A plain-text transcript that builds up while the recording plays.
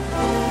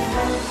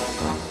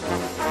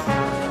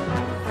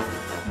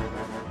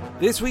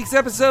This week's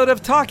episode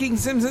of Talking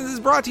Simpsons is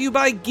brought to you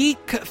by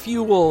Geek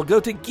Fuel. Go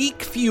to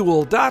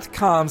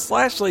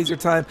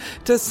geekfuel.com/lasertime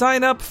to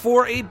sign up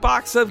for a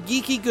box of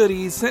geeky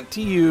goodies sent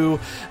to you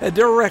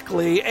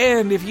directly.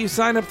 And if you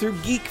sign up through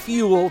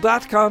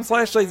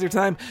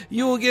geekfuel.com/lasertime,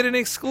 you will get an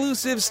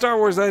exclusive Star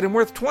Wars item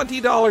worth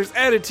 $20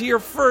 added to your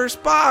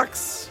first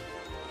box.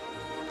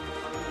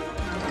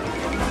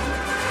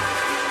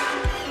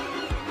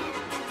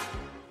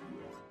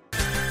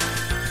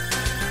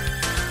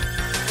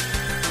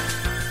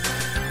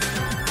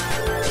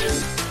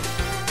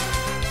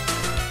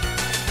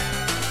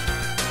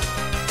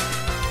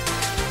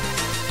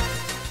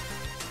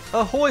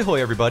 Ahoy hoy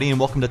everybody, and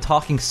welcome to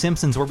Talking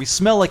Simpsons, where we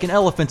smell like an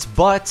elephant's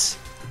butt.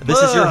 This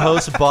is your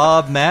host,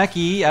 Bob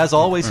Mackey. As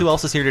always, who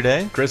else is here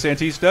today? Chris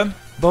Antista.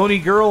 Bony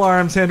girl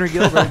arms, Henry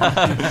Gilbert.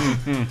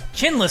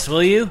 Chinless,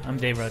 will you? I'm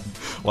Dave Rudden.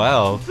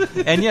 Wow.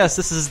 And yes,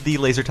 this is the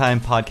LaserTime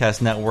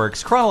Podcast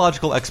Network's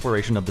chronological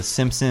exploration of The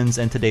Simpsons,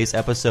 and today's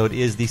episode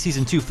is the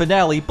Season 2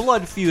 finale,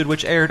 Blood Feud,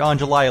 which aired on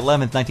July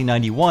 11th,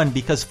 1991,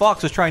 because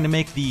Fox was trying to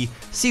make the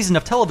season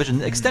of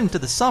television extend to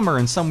the summer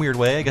in some weird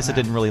way. I guess it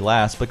didn't really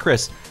last. But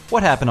Chris,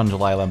 what happened on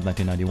July 11th,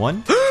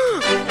 1991?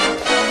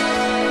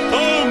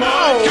 Oh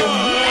my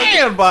God!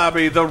 Man,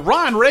 Bobby, the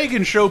Ron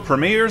Reagan show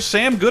premieres.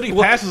 Sam Goody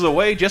passes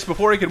away just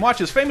before he can watch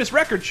his famous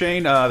record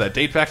chain that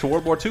date back to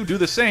World War II do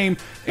the same.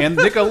 And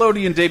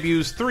Nickelodeon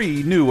debuts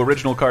 3 new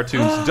original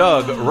cartoons: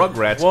 Doug,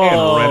 Rugrats,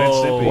 and Ren and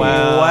Stimpy.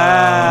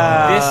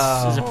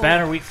 Wow. This is a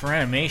banner week for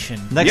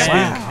animation. Next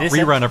week,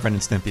 rerun of Ren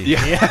and Stimpy.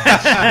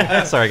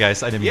 Yeah. Sorry,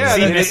 guys, I didn't mean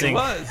that. Missing. It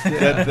was.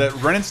 Yeah. That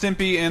Ren and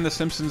Stimpy and The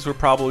Simpsons were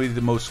probably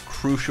the most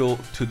crucial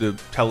to the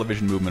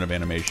television movement of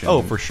animation.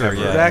 Oh, for sure. Ever.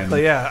 Yeah.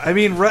 Exactly, yeah. I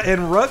mean,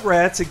 and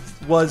Rugrats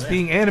was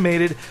being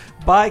animated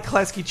by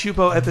Klasky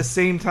Csupo at the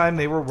same time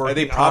they were working.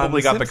 They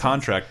probably got Simpsons. the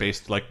contract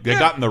based, like they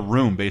got in the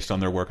room based on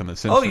their work on The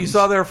Simpsons. Oh, you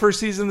saw their first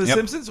season of The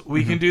Simpsons?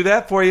 We can do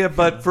that for you,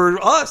 but for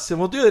us, and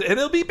we'll do it, and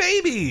it'll be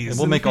babies. And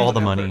we'll make all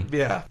the money.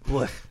 Yeah.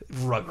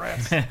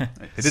 Rugrats.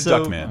 It is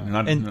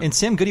Duckman. And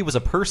Sam Goody was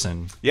a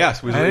person.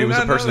 Yes, it was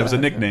a person. It was a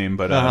nickname,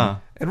 but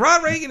and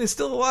Ron Reagan is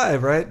still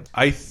alive, right?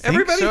 I think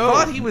everybody so.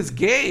 thought he was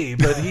gay,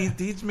 but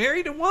he's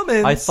married a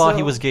woman. I thought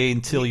he was gay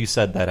until you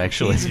said that.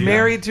 Actually, he's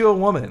married to a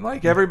woman.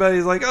 Like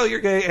everybody's like, "Oh, you're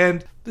gay,"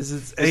 and this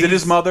is it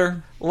his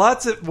mother?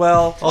 Lots of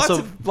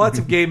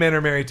gay men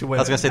are married to women.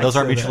 I was going to say those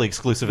aren't mutually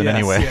exclusive in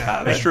any way.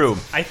 Yeah, that's true.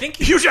 I think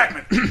Hugh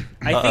Jackman.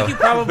 I think you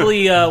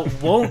probably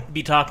won't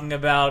be talking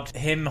about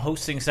him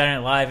hosting Saturday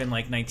Night Live in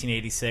like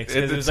 1986.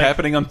 It's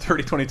happening on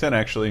 2010,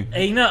 actually.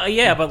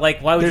 Yeah, but like,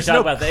 why would you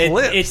talk about that?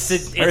 It's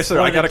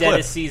one of the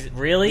deadest season.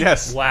 Really?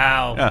 Yes.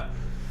 Wow. Yeah.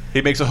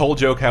 He makes a whole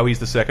joke how he's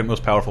the second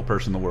most powerful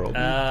person in the world.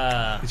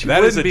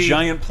 That is a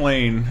giant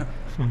plane.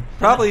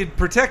 Probably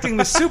protecting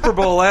the Super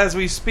Bowl as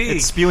we speak.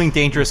 It's spewing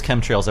dangerous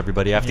chemtrails,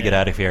 everybody. I have to get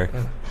out of here.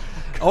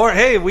 Or,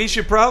 hey, we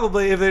should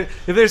probably,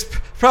 if there's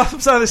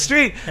problems on the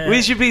street,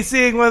 we should be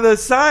seeing one of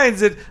those signs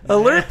that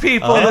alert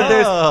people that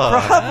there's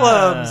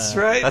problems,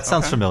 right? That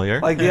sounds familiar.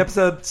 Like the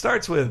episode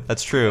starts with.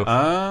 That's true.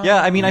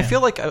 I mean, I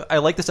feel like I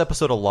like this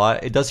episode a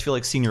lot. It does feel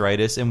like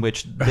senioritis, in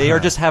which they are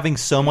just having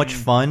so much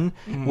fun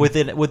with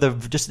it,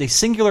 with just a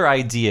singular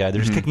idea.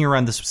 They're just kicking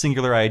around this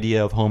singular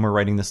idea of Homer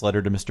writing this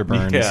letter to Mr.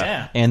 Burns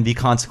and the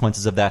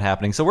consequences of that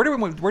happening. So where do we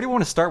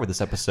want to start with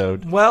this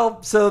episode?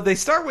 Well, so they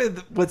start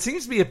with what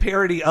seems to be a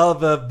parody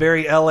of a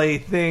very LA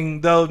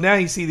thing, though now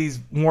you see these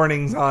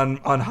warnings on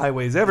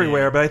highways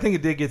everywhere, but I think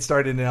it did get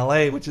started in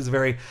LA, which is a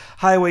very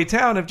highway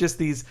town, of just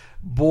these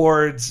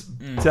boards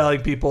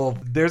telling people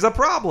there's a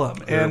problem.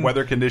 And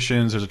weather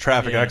conditions, there's a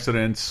traffic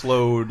accident,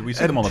 slowed. We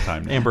see them all the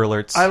time now. Amber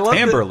alerts. I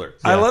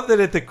love that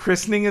at the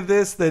christening of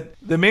this, that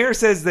the mayor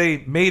says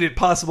they made it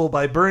possible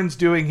by Burns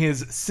doing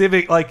his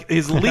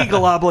his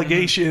legal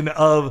obligation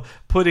of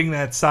putting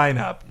that sign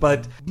up.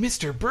 But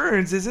Mr.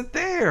 Burns isn't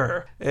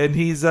there, and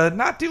he's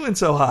not doing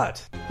so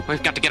hot.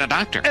 We've got to get a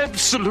doctor.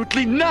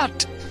 Absolutely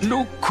not.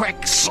 No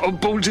quack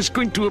Sawbones is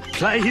going to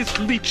apply his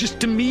leeches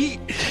to me.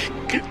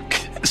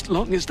 As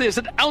long as there's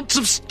an ounce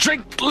of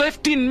strength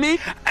left in me,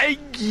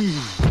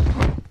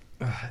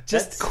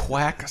 Just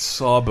quack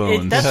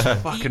Sawbones. That's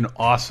fucking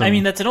awesome. I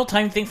mean, that's an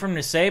old-time thing for him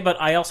to say, but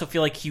I also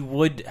feel like he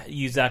would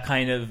use that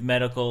kind of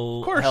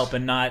medical help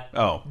and not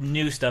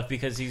new stuff,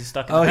 because he's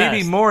stuck in the past.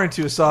 He'd be more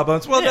into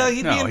Sawbones. Well, no,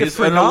 he'd be into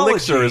phrenology. An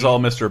elixir is all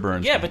Mr.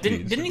 Burns. Yeah, but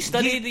didn't he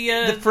study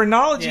the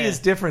phrenology is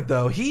different,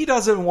 though. He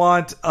doesn't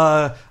want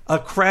a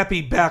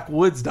crappy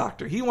backwoods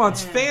doctor. He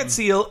wants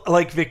fancy,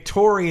 like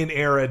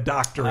Victorian-era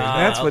doctoring.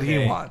 That's what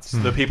he wants.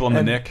 The people in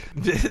the nick.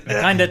 The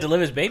kind that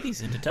delivers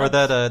babies into town. Or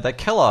that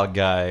Kellogg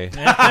guy.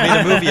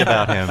 Made a movie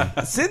about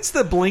him. Since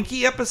the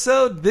Blinky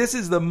episode, this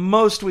is the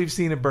most we've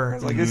seen of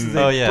Burns. Like, this is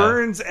a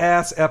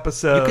Burns-ass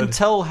episode. You can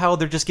tell how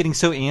they're just getting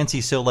so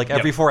antsy. So, like,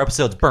 every 4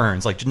 episodes,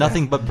 Burns. Like,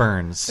 nothing but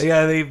Burns.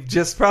 Yeah, they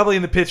just probably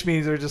in the pitch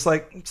meetings are just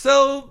like,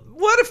 so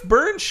what if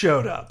Burns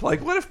showed up?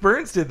 Like, what if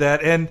Burns did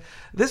that? And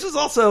this was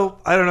also,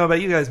 I don't know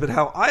about you guys, but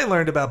how I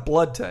learned about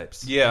blood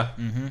types. Yeah.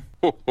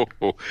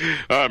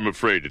 I'm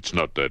afraid it's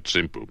not that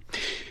simple.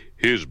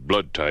 His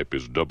blood type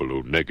is O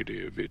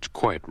negative. It's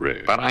quite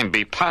rare. But I'm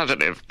B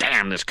positive.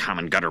 Damn this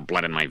common gutter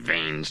blood in my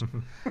veins.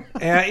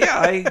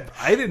 I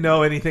didn't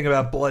know anything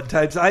about blood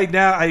types. I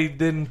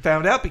then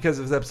found out because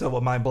of this episode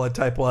what my blood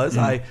type was.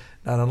 I,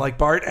 not unlike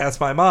Bart, asked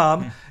my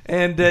mom,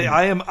 and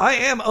I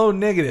am O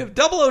negative.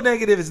 O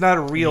negative is not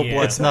a real blood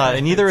type. It's not,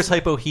 and neither is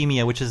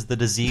hypohemia, which is the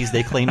disease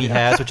they claim he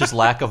has, which is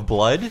lack of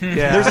blood.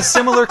 There's a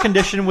similar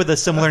condition with a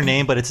similar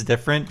name, but it's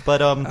different. But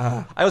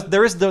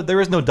there is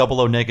no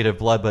O negative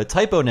blood, but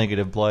type O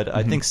negative blood.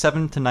 I think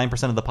 7 to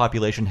 9% of the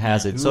population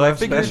has it. So I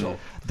figured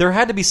there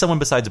had to be someone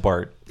besides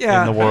Bart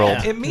in the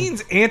world. It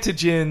means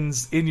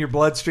antigens in your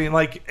bloodstream.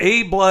 Like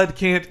A blood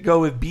can't go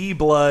with B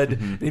blood.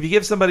 If you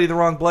give somebody the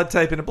wrong blood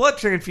type in a blood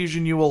transfusion,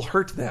 you will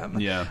hurt them.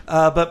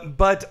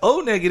 But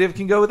O negative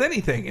can go with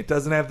anything. It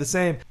doesn't have the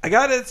same. I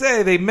gotta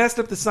say, they messed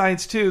up the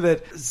science too.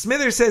 That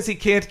Smithers says he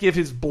can't give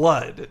his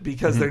blood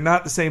because they're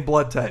not the same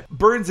blood type.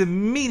 Burns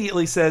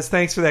immediately says,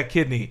 "Thanks for that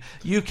kidney.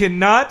 You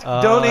cannot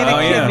donate a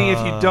kidney if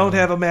you don't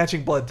have a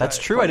matching blood type." That's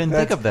true. I didn't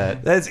think of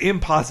that. That's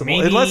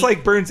impossible. Unless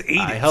like Burns ate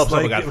it. I hope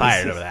someone got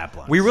fired over that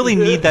one. We really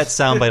need that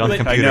soundbite on the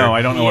computer.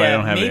 I don't know why I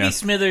don't have it. Maybe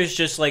Smithers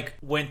just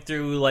went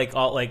through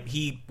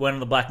he went on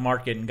the black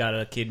market and got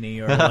a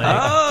kidney or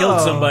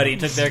killed somebody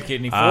and took their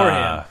kidney for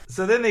him.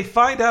 So then they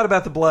find out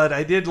about the blood.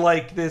 I did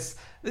like this.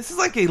 This is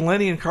like a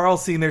Lenny and Carl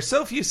scene. There's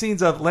so few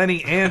scenes of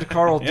Lenny and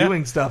Carl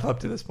doing stuff up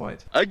to this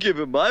point. I give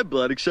him my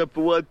blood except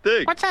for one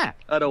thing. What's that?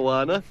 I don't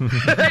wanna.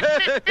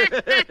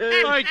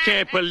 I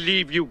can't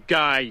believe you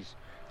guys.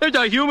 There's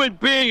a human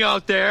being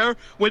out there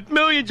with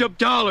millions of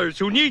dollars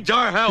who needs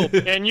our help.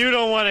 And you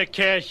don't want to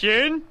cash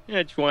in?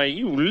 That's why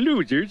you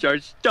losers are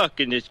stuck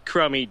in this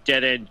crummy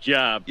dead-end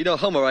job. You know,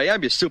 Homer, I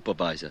am your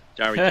supervisor.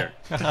 Sorry, sir.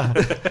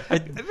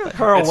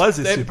 Carl was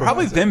his supervisor.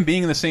 Probably them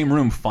being in the same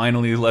room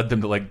finally led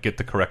them to get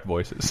the correct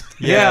voices.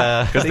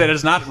 Because that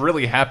does not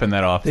really happen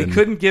that often. They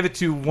couldn't give it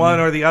to one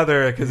or the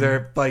other because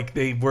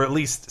they were at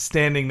least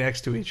standing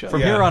next to each other.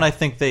 From here on, I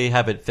think they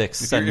have it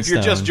fixed. If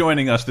you're just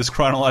joining us, this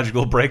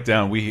chronological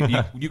breakdown,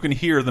 you can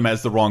hear them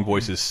as the wrong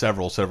voices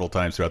several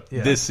times throughout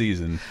this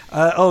season.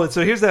 So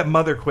here's that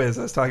mother quiz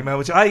I was talking about,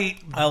 which I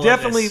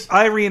definitely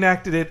I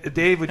reenacted it.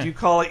 Dave, would you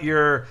call it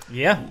your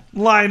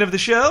line of the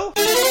show?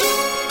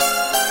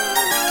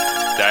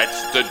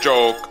 That's the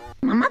joke.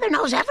 My mother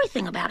knows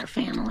everything about her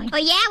family. Oh,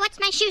 yeah? What's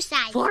my shoe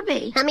size?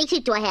 4B. How many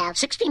teeth do I have?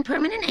 16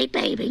 permanent, 8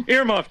 baby.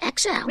 Earmuffs.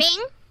 XL.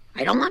 Ring?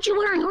 I don't want you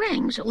wearing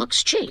rings. It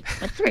looks cheap.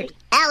 But 3.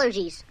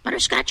 Allergies.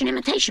 Butterscotch and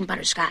imitation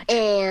butterscotch.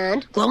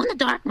 And?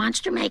 Glow-in-the-dark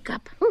monster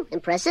makeup.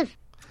 Impressive.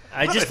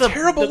 What a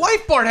terrible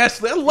life Bart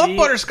has. I love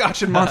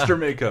butterscotch and monster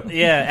makeup.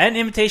 And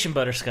imitation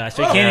butterscotch.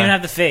 So you can't even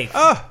have the fake.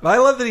 I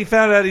love that he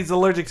found out he's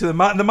allergic to the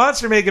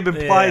monster makeup.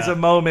 Implies a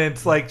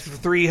moment like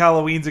 3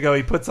 Halloweens ago.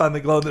 He puts on the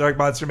glow-in-the-dark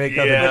monster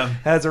makeup and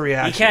has a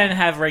reaction. You can't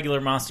have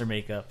regular monster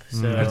makeup.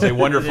 So it's a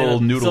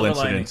wonderful noodle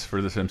incident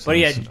for The Simpsons.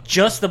 But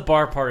just the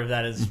bar part of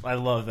that is, I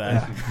love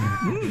that.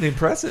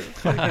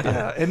 Impressive.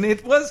 And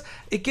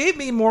it gave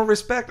me more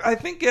respect. I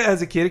think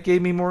as a kid, it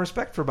gave me more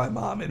respect for my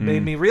mom. It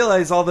made me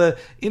realize all the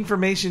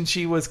information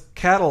she was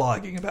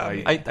cataloging about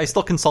me. I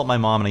still consult my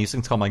mom, and I used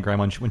to call my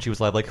grandma when she was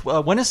alive,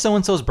 when is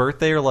so-and-so's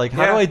birthday? Or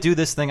how do I do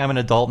this thing? I'm an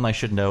adult and I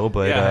should know.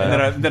 But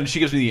and then she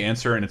gives me the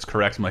answer and it's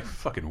correct. I'm like,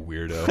 fucking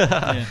weirdo.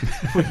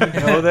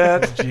 You know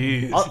that?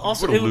 Jeez.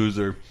 Also, what a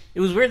loser. It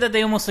was weird that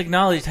they almost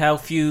acknowledged how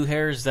few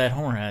hairs that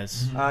Homer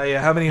has.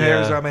 How many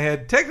hairs are on my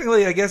head?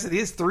 Technically, I guess it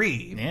is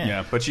 3.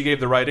 Yeah, but she gave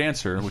the right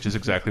answer, which is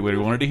exactly what we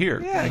wanted to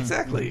hear. Yeah,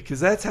 exactly, because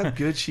that's how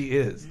good she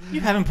is.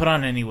 You haven't put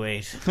on any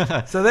weight.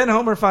 So then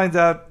Homer finds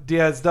out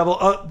Diaz double.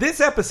 Oh,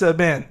 this episode,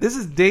 man, this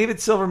is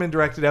David Silverman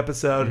directed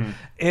episode,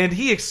 and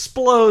he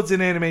explodes in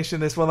animation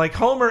in this one.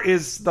 Homer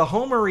is the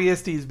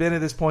Homeriest he's been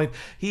at this point.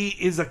 He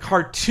is a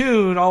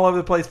cartoon all over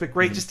the place, but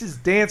great. Just his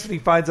dance when he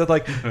finds out,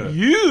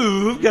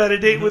 you've got a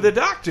date with a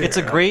doctor. It's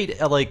a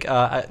great, a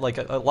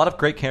lot of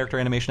great character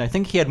animation. I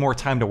think he had more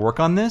time to work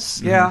on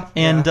this. Yeah.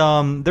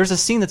 And there's a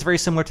scene that's very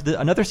similar to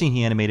another scene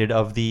he animated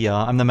of the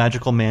I'm the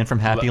Magical Man from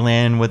Happy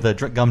Land with the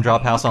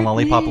gumdrop house on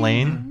Lollipop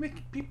Lane.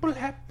 Making people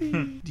happy.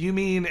 Do you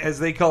mean, as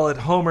they call it,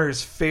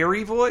 Homer's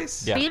fairy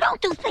voice? Yeah. You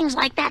don't do things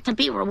like that to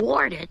be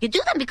rewarded. You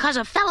do them because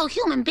a fellow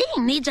human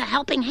being needs a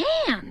helping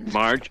hand.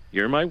 Marge,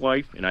 you're my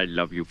wife, and I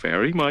love you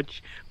very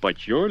much.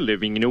 But you're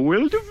living in a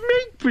world of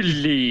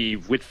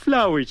make-believe with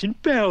flowers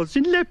and bells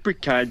and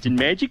leprechauns and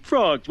magic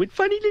frogs with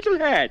funny little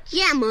hats.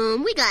 Yeah,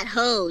 Mom, we got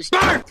hosed.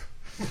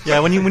 Yeah,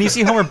 when you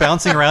see Homer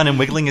bouncing around and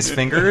wiggling his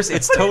fingers,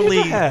 it's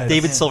totally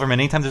David Silverman.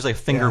 Anytime there's a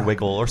finger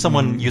wiggle or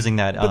someone using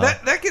that.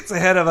 But that gets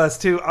ahead of us,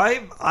 too.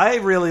 I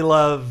really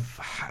love...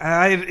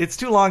 it's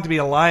too long to be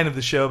a line of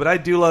the show, but I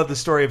do love the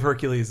story of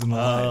Hercules and the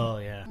Lion. Oh,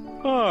 yeah.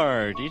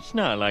 Bart, it's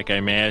not like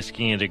I'm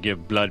asking you to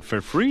give blood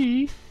for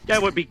free.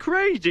 That would be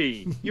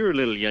crazy. You're a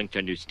little young to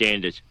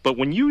understand this. But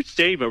when you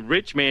save a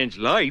rich man's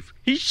life,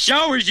 he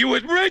showers you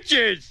with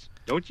riches.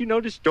 Don't you know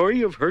the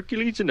story of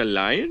Hercules and the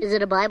lion? Is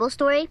it a Bible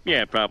story?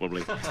 Yeah,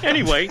 probably.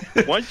 Anyway,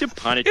 once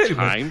upon a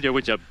time, there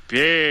was a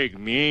big,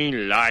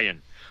 mean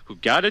lion who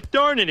got a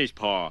thorn in his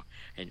paw.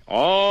 and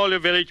all the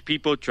village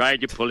people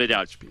tried to pull it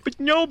out, but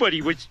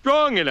nobody was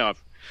strong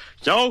enough.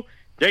 So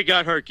they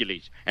got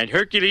Hercules, and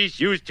Hercules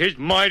used his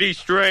mighty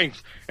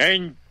strength,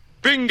 and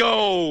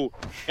bingo!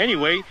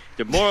 Anyway,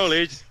 the moral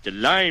is the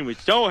lion was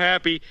so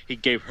happy he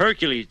gave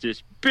Hercules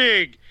this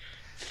big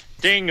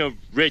thing of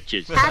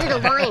riches. How did a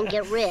lion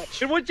get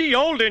rich? It was the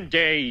olden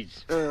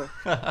days. And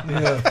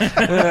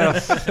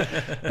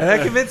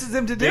that convinces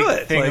him to do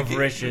it. Thing of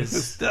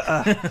riches.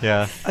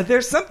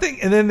 There's something,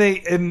 and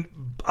then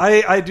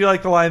I do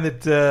like the line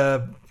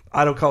that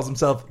Otto calls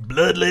himself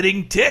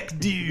bloodletting tech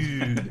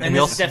dude. And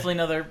this is definitely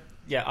another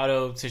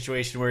Otto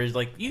situation where he's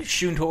like, you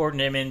shoehorned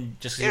him in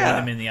just because you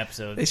want him in the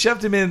episode. They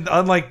shoved him in.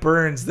 Unlike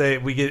Burns,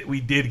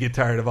 we did get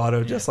tired of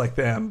Otto just like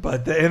them.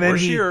 But and then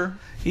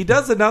he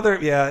does another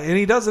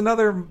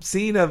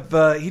scene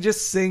of he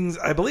just sings.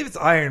 I believe it's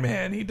Iron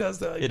Man. He does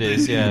that. It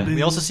is, yeah.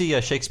 We also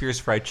see Shakespeare's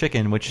Fried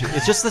Chicken, which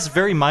is just this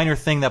very minor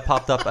thing that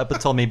popped up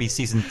until maybe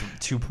season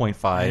 2.5 or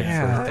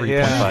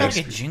 3.5. Like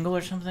a jingle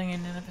or something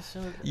in an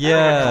episode.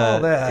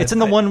 Yeah, it's in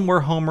the one where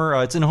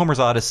Homer. It's in Homer's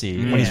Odyssey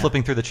when he's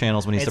flipping through the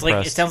channels when he's depressed.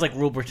 Like, it sounds like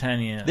Rule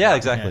Britannia. Yeah,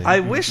 exactly.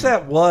 I wish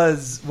that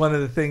was one of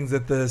the things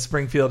at the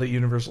Springfield at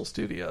Universal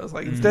Studios.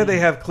 Like instead they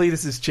have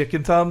Cletus's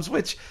Chicken Thumbs,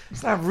 which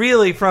is not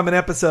really from an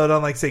episode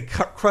on like say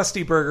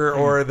Krusty Burger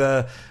or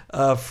the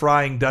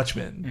Frying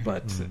Dutchman.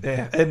 But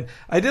and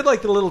I did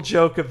like the little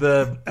joke of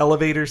the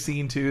elevator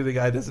scene too. The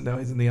guy doesn't know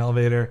he's in the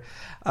elevator.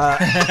 Whoop.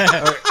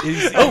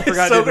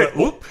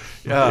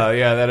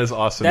 Yeah, that is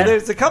awesome.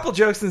 There's a couple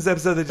jokes in this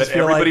episode that just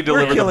feel everybody like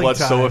delivered the blood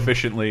time. so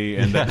efficiently,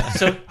 and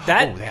so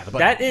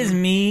that is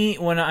me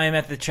when I'm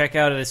at the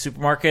checkout at a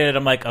supermarket. And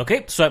I'm like,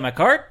 okay, swipe my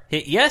card,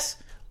 hit yes.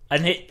 I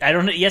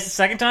don't hit yes the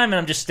second time, and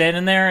I'm just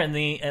standing there in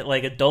the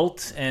like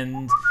adult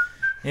and.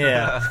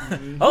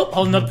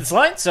 Holding up this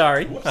line.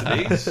 Sorry.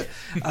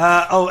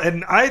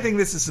 And I think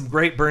this is some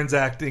great Burns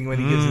acting when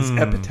he gives his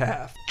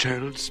epitaph.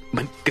 Charles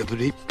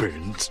Montgomery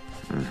Burns,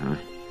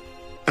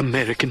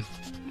 American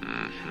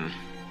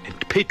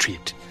and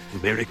patriot.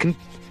 American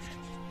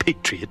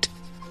patriot.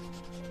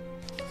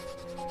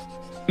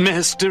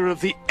 Master of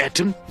the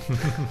atom.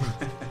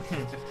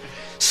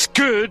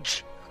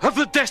 Scourge of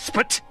the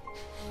despot.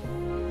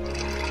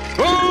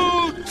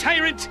 Oh,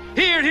 tyrant,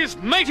 hear his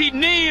mighty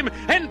name,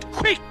 and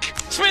quick,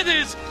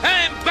 Smithers,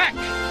 I'm back!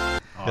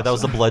 Awesome. Yeah, that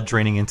was the blood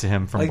draining into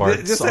him from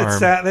Bart's arm.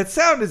 That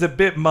sound is a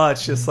bit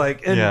much, just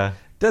like... And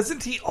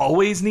doesn't he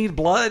always need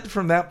blood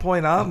from that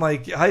point on?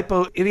 Like,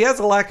 if he has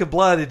a lack of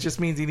blood, it just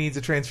means he needs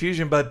a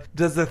transfusion, but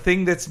does the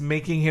thing that's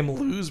making him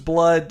lose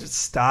blood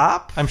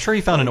stop? I'm sure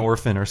he found an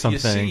orphan or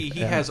something. You see, he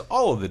has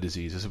all of the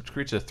diseases, which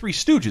creates a Three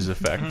Stooges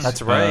effect.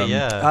 That's right,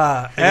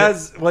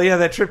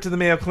 that trip to the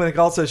Mayo Clinic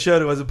also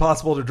showed it was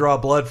impossible to draw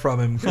blood from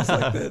him because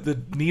like, the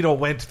needle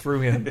went through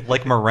him.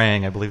 Like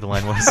meringue, I believe the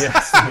line was.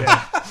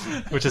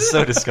 Which is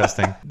so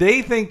disgusting.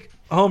 They think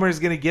Homer thinks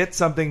he's going to get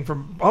something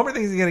from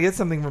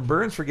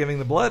Burns for giving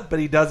the blood, but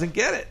he doesn't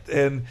get it.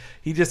 And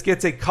he just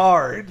gets a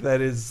card that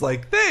is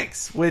like,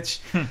 thanks. Which,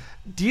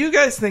 do you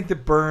guys think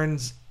that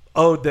Burns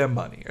owed them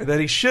money or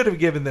that he should have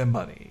given them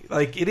money?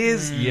 Like, it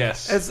is,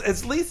 yes.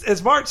 As least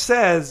as March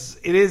says,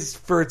 it is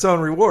for its own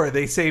reward.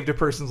 They saved a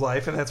person's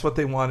life, and that's what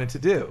they wanted to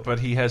do.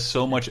 But he has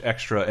so much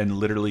extra and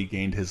literally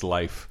gained his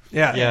life.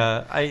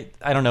 Yeah. I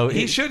don't know.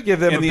 He should give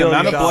them and the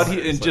amount of blood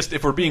just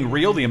if we're being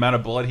real, the amount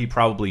of blood he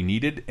probably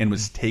needed and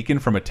was taken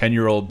from a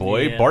 10-year-old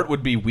boy, Bart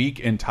would be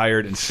weak and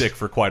tired and sick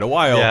for quite a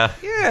while. Yeah.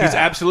 He's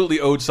absolutely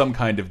owed some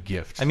kind of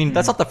gift. I mean,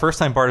 that's not the first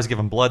time Bart has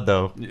given blood,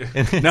 though,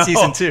 in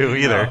season 2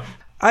 either. No.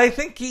 I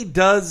think he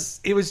does.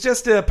 It was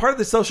just a part of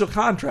the social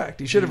contract.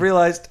 He should have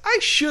realized I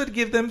should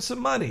give them some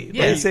money.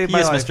 Yeah, he is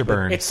Mr.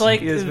 Burns. It's like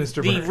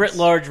the writ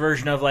large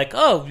version of like,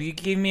 oh, you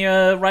gave me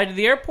a ride to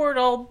the airport,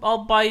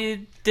 I'll buy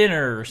you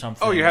dinner or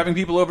something. Oh, you're having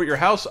people over at your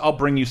house, I'll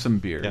bring you some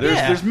beer.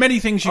 There's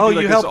many things you do like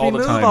you this help all me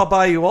the time. I'll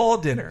buy you all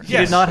dinner. He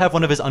did not have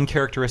one of his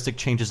uncharacteristic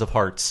changes of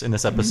hearts in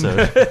this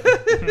episode.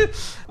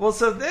 Well,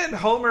 so then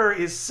Homer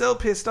is so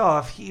pissed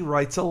off, he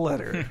writes a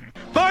letter.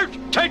 Bart,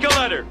 take a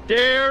letter.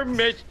 Dear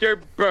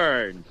Mr.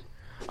 Burns,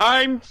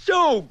 I'm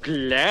so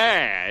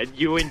glad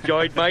you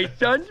enjoyed my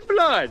son's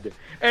blood,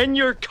 and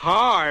your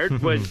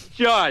card was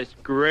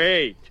just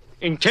great.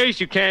 In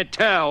case you can't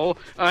tell,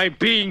 I'm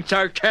being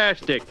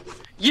sarcastic.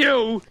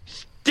 You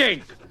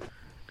stink.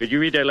 Could you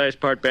read that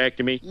last part back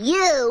to me?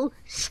 You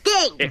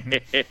stink.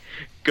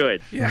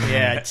 Good.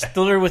 Yeah,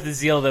 deliver with the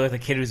zeal though with a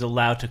kid who's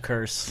allowed to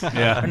curse.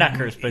 Yeah. Or not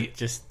curse, but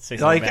just say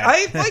something bad.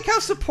 I like how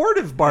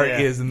supportive Bart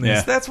is in this.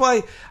 Yeah. That's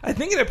why I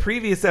think in a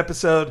previous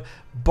episode,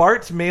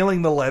 Bart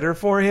mailing the letter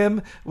for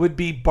him would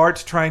be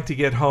Bart trying to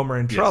get Homer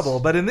in trouble.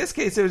 But in this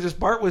case, it was just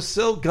Bart was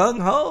so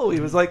gung-ho. He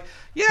was like,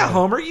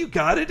 Homer, you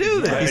got to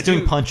do that. He's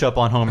doing punch-up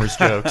on Homer's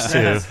jokes,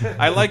 too.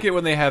 I like it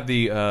when they have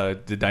the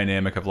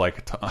dynamic of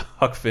like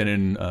Huck Finn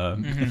and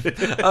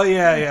Oh,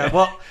 yeah.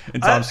 Well,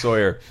 and Tom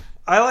Sawyer.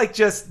 I like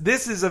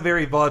this is a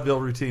very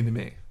vaudeville routine to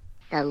me.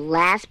 The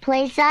last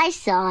place I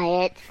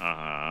saw it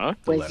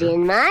was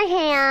in my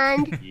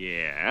hand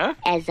Yeah?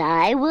 as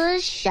I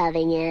was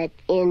shoving it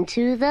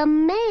into the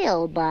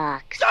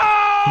mailbox.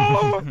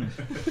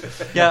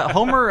 Yeah,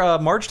 Homer.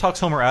 Marge talks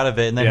Homer out of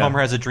it, and then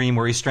Homer has a dream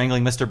where he's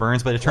strangling Mr.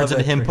 Burns, but it turns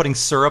into him putting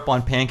syrup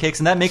on pancakes,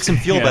 and that makes him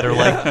feel better.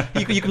 Like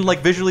you can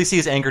like visually see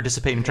his anger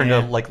dissipate and turn to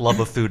like love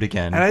of food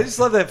again. And I just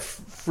love that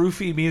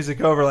froofy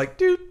music over, like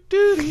doo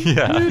doo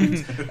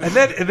doo. And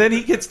then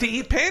he gets to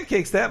eat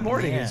pancakes that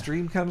morning. His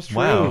dream comes true.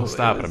 Wow,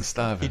 stop it! I'm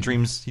starving. He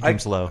dreams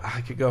low.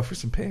 I could go for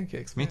some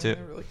pancakes. Me too.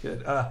 They're really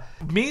good.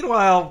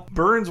 Meanwhile,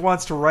 Burns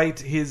wants to write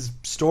his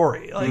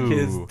story,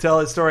 tell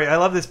his story. I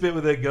love this bit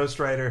with a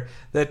ghostwriter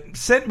that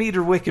sent me to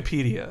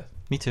Wikipedia.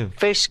 Me too.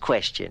 First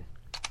question.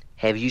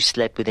 Have you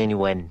slept with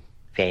anyone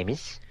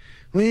famous?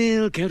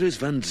 Well, Countess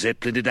Von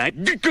Zeppelin and I...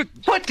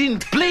 What in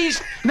place?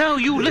 Now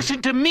you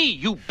listen to me,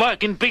 you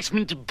bargain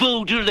basement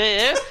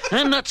Baudelaire.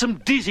 I'm not some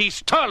dizzy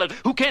starlet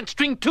who can't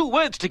string two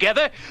words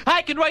together.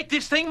 I can write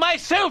this thing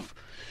myself.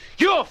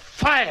 You're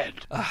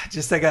fired.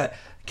 Just like a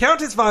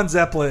Countess Von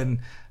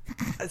Zeppelin.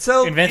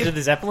 So invented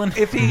the Zeppelin?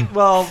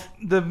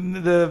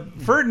 The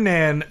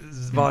Ferdinand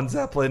von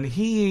Zeppelin,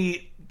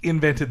 he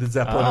invented the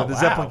Zeppelin, the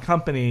Zeppelin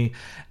company,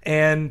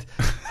 and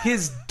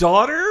his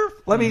daughter,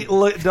 let me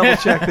double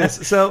check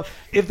this. So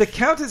if the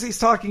Countess he's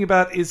talking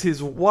about is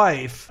his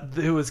wife,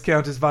 who was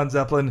Countess von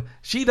Zeppelin,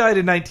 she died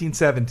in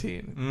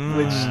 1917,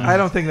 which I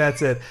don't think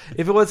that's it.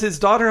 If it was his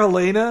daughter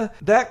Helena,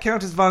 that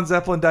Countess von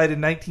Zeppelin died in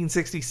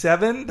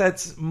 1967.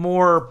 That's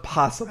more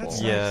possible.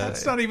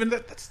 That's not even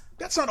that.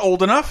 That's not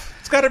old enough.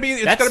 It's got to be.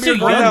 It's got to be too a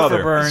young grandmother.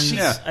 for Burns.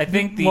 I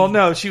think Well,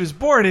 no, she was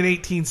born in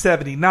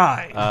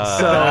 1879. So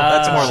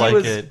that's more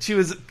like it. She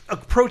was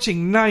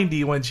approaching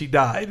 90 when she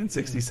died in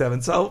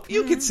 67. So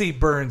you could see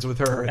Burns with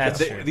her.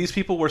 These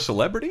people were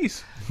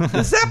celebrities.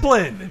 The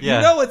Zeppelin. Yeah.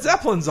 You know what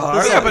Zeppelins are.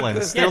 The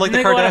Zeppelins. They're like the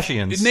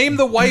Kardashians. Name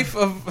the wife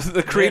of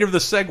the creator of the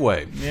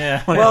Segway.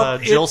 Yeah. Well,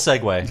 Jill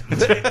Segway.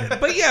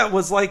 But yeah, it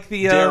was like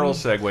the Daryl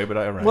Segway. But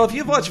right. Well, if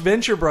you've watched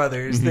Venture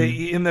Brothers, they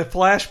in the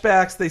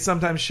flashbacks they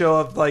sometimes show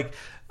up like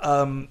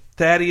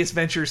Thaddeus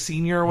Venture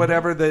Sr. or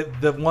whatever,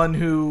 the one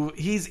who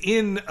he's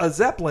in a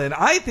Zeppelin.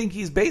 I think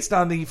he's based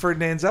on the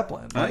Ferdinand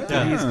Zeppelin.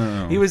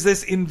 He was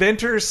this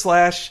inventor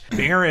 /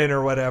 baron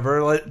or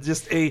whatever,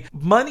 just a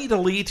moneyed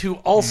elite who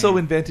also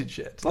invented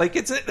shit. Like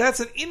that's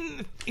an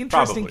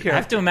interesting character. I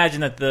have to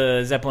imagine that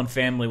the Zeppelin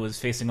family was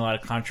facing a lot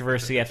of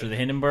controversy after the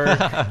Hindenburg.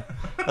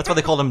 That's why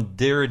they called them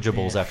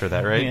dirigibles after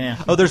that, right?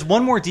 Yeah. Oh, there's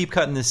one more deep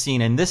cut in this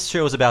scene, and this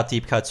show is about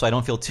deep cuts, so I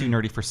don't feel too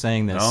nerdy for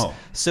saying this. No.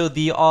 So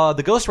the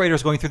ghostwriter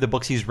is going through the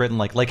books he's written,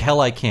 like Hell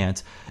I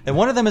Can't, and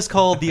one of them is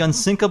called The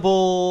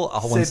Unsinkable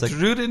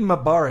Sedruddin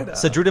Mahabharata.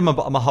 Sedruddin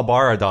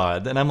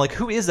Mahabharata, and I'm like,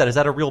 who is that? Is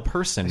that a real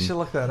person? I should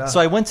look that up.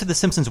 So I went to the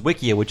Simpsons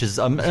Wikia, which is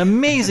an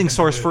amazing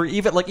source for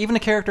even a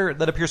character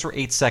that appears for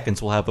 8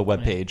 seconds will have a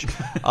webpage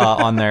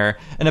on there,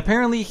 and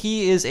apparently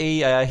he is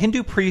a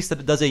Hindu priest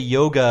that does a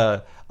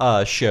yoga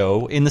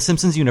show in the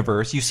Simpsons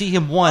universe. You see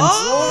him once,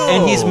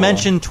 and he's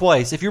mentioned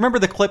twice. If you remember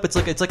the clip, it's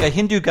like a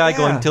Hindu guy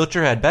going tilt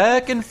your head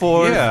back and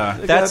forth. Yeah,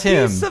 that's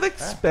him. Piece of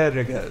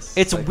asparagus.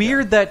 It's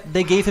weird that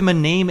they gave him a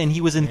name and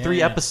he was in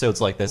 3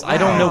 episodes like this. I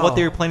don't know what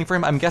they were planning for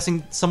him. I'm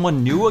guessing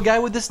someone knew a guy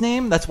with this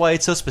name. That's why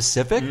it's so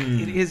specific.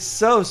 It is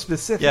so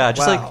specific. Yeah,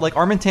 just like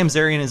Armin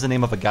Tamzarian is the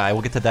name of a guy.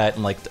 We'll get to that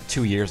in like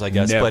 2 years, I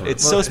guess. Never. But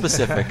it's so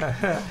specific.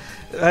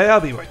 That'll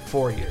be like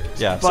 4 years.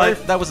 Yeah,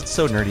 but that was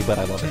so nerdy, but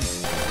I love it.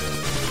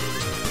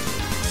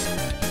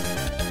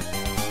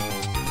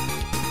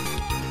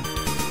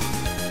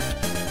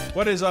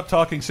 What is up,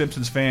 Talking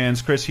Simpsons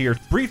fans? Chris here.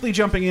 Briefly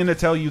jumping in to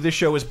tell you this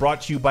show is brought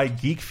to you by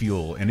Geek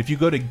Fuel. And if you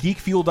go to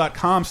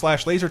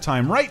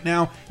geekfuel.com/lasertime right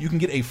now, you can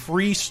get a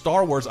free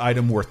Star Wars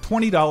item worth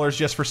 $20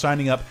 just for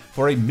signing up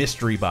for a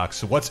mystery box.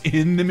 So what's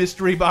in the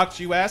mystery box,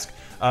 you ask?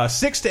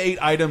 6 to 8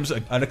 items,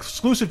 an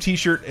exclusive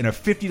t-shirt, and a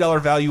 $50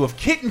 value of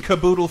kit and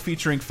caboodle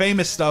featuring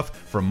famous stuff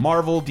from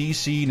Marvel,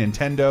 DC,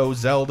 Nintendo,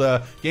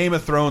 Zelda, Game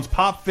of Thrones,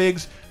 Pop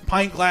Figs,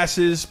 pint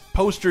glasses,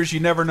 posters. You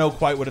never know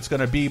quite what it's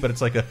going to be, but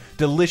it's like a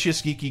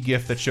delicious geeky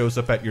gift that shows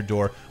up at your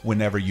door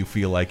whenever you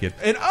feel like it.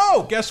 And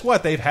oh, guess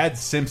what? They've had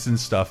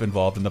Simpsons stuff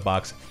involved in the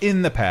box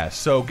in the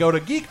past. So go to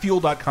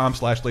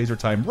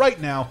geekfuel.com/lasertime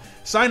right now,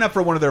 sign up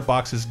for one of their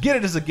boxes, get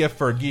it as a gift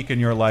for a geek in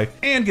your life,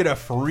 and get a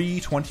free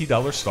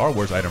 $20 Star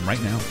Wars item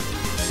right now.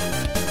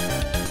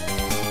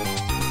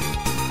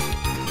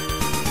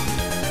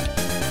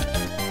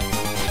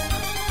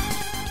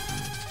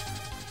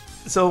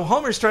 So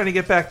Homer's trying to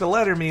get back the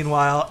letter,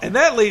 meanwhile, and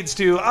that leads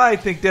to, I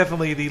think,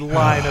 definitely the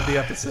line of the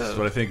episode. That's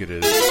what I think it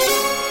is.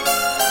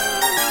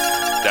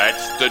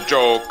 That's the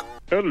joke.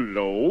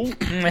 Hello,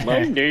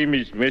 my name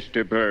is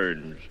Mr.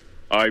 Burns.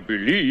 I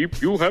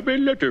believe you have a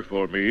letter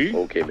for me.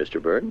 Okay,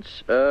 Mr.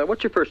 Burns.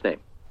 What's your first name?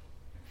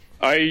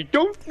 I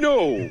don't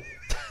know.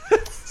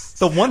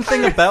 The one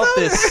thing about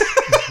this...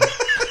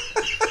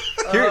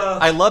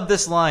 I love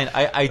this line.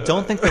 I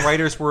don't think the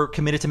writers were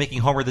committed to making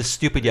Homer this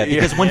stupid yet,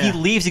 because when he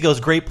leaves, he goes,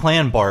 "Great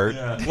plan, Bart."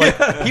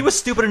 Like, he was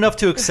stupid enough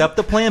to accept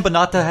the plan, but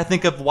not to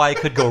think of why it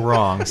could go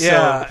wrong.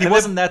 So he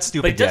wasn't that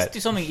stupid yet. But he does do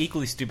something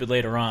equally stupid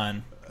later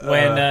on.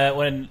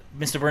 When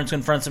Mr. Burns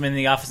confronts him in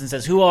the office and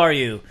says, "Who are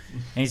you?"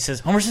 and he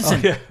says, "Homer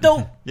Simpson."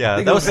 No,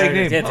 that was a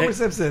fake name. Homer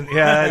Simpson.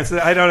 Yeah,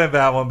 I don't have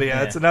that one, but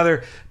it's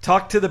another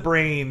talk to the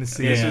brain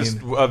scene. This is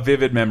a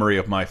vivid memory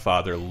of my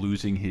father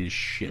losing his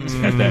shit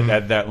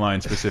at that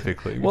line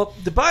specifically. Well,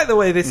 by the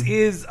way, this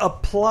is a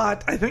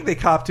plot. I think they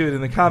copped to it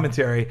in the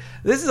commentary.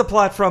 This is a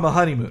plot from a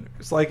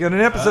Honeymooners. Like in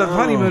an episode of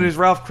Honeymooners,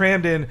 Ralph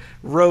Cramden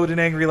wrote an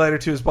angry letter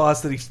to his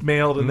boss that he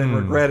mailed and then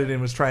regretted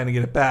and was trying to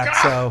get it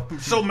back. God, I'm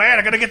so mad.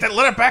 I got to get that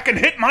letter back and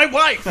hit my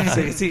wife.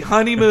 See,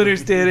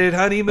 Honeymooners did it.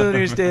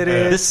 Honeymooners did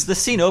it. This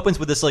scene opens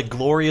with this like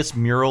glorious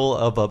mural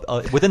of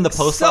within the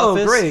post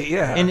office. So great,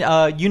 yeah. And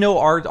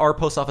our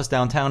post office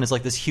downtown is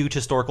like this huge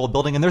historical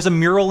building, and there's a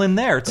mural in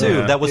there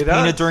too that was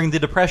painted during the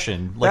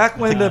Depression. Back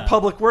when the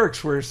Public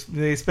Works where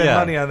they spent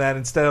money on that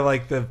instead of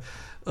like the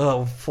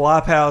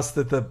flop house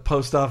that the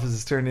post office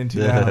has turned into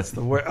now. It's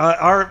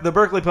the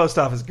Berkeley post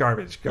office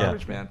garbage,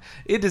 man.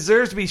 It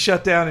deserves to be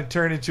shut down and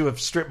turned into a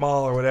strip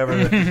mall or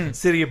whatever the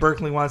city of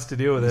Berkeley wants to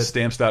do with it.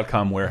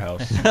 Stamps.com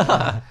warehouse.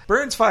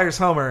 Burns fires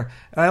Homer,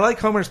 and I like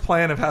Homer's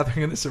plan of how they're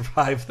going to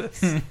survive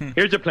this.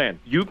 Here's the plan.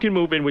 You can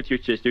move in with your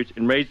sisters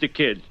and raise the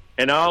kids,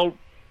 and I'll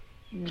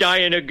die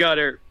in a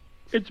gutter.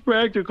 It's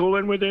practical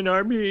and within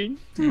our means.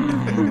 They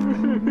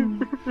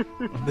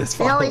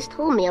always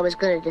told me I was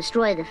going to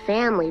destroy the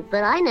family,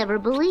 but I never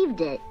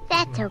believed it.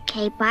 That's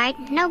okay, Bart.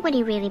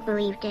 Nobody really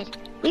believed it.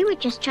 We were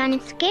just trying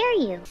to scare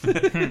you.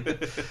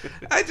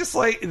 I just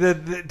like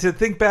to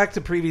think back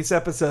to previous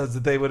episodes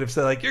that they would have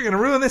said, like, "You're going to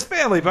ruin this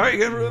family, Bart. You're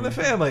going to ruin the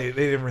family."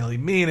 They didn't really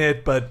mean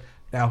it, but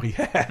now he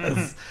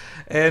has.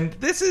 And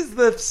this is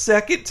the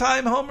second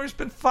time Homer's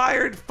been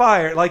fired.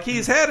 Like,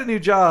 he's had a new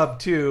job,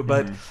 too,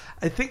 but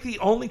I think the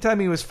only time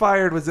he was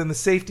fired was in the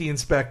Safety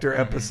Inspector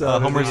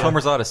episode.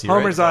 Homer's Odyssey, right?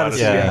 Homer's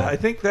Odyssey, yeah. I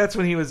think that's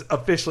when he was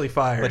officially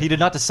fired. But he did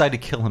not decide to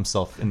kill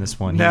himself in this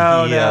one.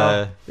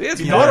 No. He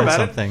has more about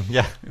something.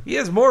 Yeah. He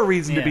has more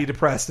reason to be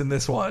depressed in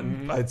this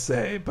one, I'd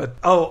say. But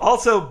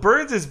also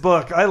Burns'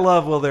 book. I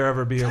love Will There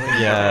Ever Be a Rainbow?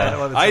 Yeah. I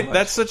love it so much.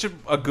 That's such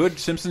a good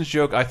Simpsons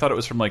joke. I thought it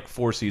was from like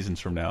 4 seasons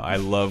from now. I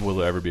love Will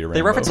There Ever Be a Rainbow?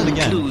 They reference it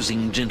again. In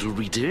closing, gentle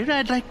reader,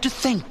 I'd like to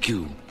thank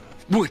you.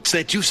 What's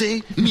that you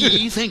say?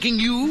 Me thanking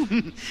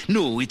you?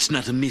 No, it's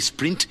not a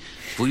misprint.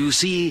 For you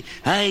see,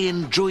 I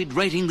enjoyed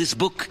writing this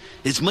book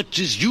as much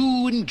as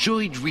you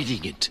enjoyed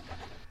reading it.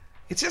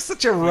 It's just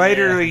such a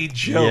writerly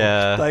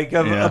joke, like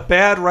a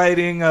bad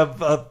writing of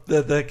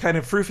the kind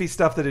of froofy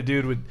stuff that a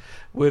dude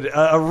would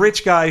a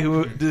rich guy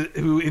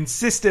who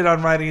insisted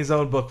on writing his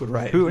own book would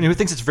write. Who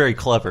thinks it's very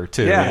clever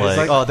too. Yeah,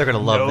 like, oh, they're gonna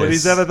love this.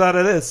 Nobody's ever thought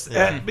of this.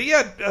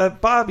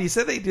 But Bob, you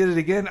said they did it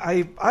again.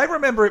 I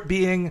remember it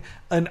being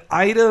an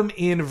item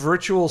in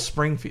Virtual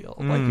Springfield.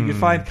 Like you could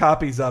find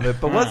copies of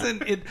it, but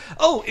wasn't it?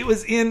 Oh, it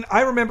was in.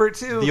 I remember it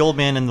too. The Old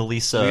Man and the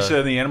Lisa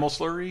and the Animal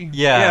Slurry.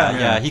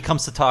 Yeah. He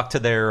comes to talk to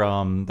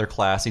their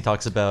class. He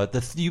talks about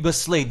you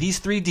must slay these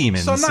 3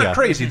 demons. So I'm not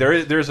crazy.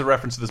 There's a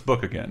reference to this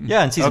book again.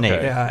 Yeah, in season 8.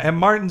 Yeah, and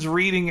Martin's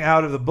reading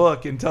out of the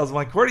book and tells him,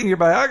 like, according to your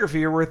biography,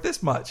 you're worth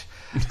this much.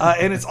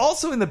 And it's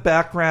also in the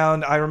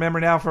background. I remember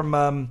now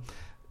from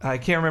I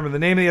can't remember the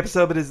name of the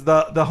episode, but it's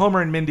the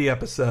Homer and Mindy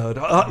episode,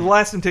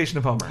 Last Temptation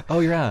of Homer. Oh,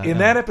 yeah. In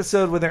that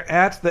episode, when they're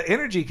at the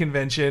energy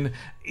convention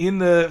in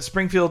the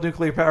Springfield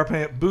nuclear power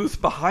plant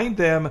booth, behind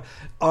them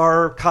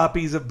are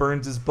copies of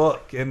Burns'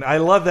 book, and I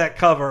love that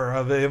cover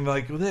of him.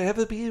 Like, will there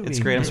ever be? It's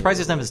great. I'm surprised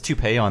he doesn't have his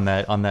toupee on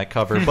that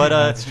cover. But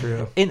that's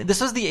true.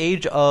 This is the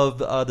age of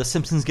the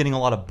Simpsons getting a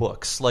lot of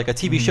books. Like a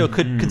TV show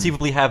could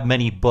conceivably have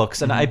many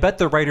books, and I bet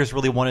the writers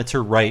really wanted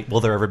to write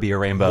 "Will There Ever Be a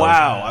Rainbow?"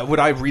 Wow, would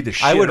I read the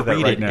shit? I would of that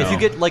read right it now. if you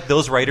get like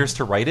those writers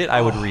to write it. I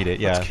would read it.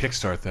 Yeah, let's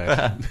kickstart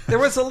that. There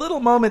was a little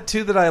moment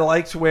too that I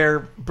liked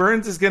where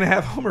Burns is going to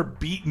have Homer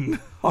beaten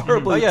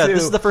horribly. Oh yeah, too.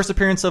 This is the first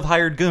appearance of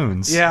Hired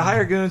Goons. Yeah,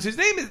 Hired Goons. Whose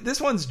name is this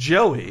one's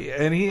Joey,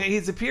 and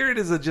he's appeared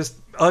as a just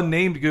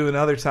unnamed goon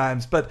other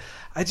times. But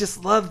I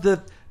just love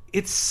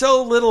it's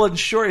so little and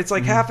short. It's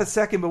like half a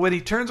second, but when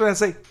he turns around and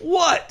say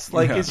 "what,"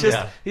 like it's just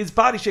his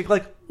body shake,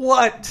 like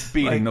what?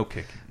 Beating, like, no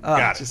kicking.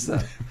 Got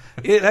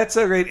it. That's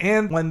so great.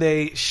 And when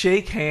they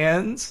shake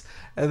hands,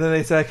 and then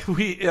they say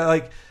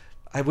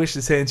I wish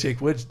this handshake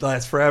would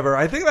last forever.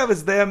 I think that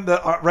was them,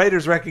 the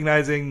writers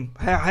recognizing,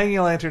 hanging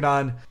a lantern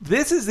on,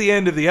 this is the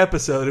end of the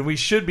episode, and we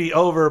should be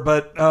over,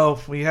 but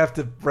we have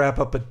to wrap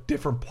up a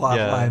different plot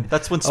line.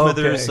 That's when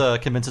Smithers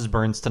convinces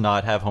Burns to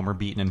not have Homer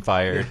beaten and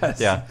fired. Yes.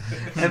 Yeah.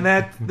 And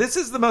this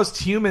is the most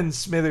human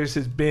Smithers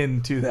has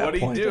been to that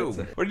point.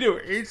 What do you do?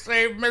 He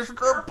saved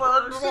Mr.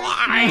 Burns'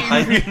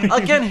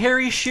 life. Again,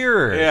 Harry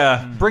Shearer.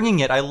 Yeah. Bringing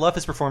it. I love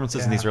his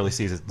performances in these early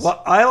seasons.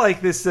 Well, I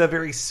like this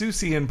very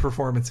Seussian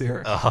performance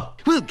here.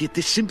 We'll get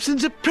the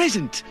Simpsons a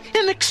present.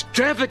 An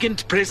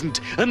extravagant present.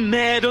 A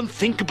mad,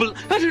 unthinkable,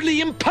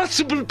 utterly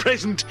impossible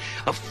present.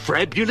 A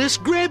frabulous,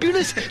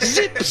 grabulous,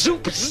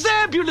 zip-zoop,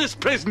 zabulous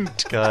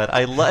present. God,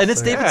 I love... And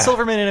it's David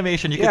Silverman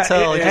animation, you can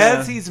tell.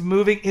 As he's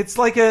moving, it's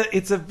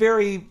a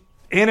very...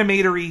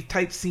 animatory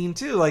type scene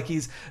too, like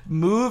he's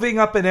moving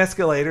up an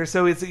escalator,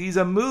 so he's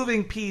a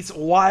moving piece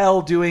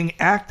while doing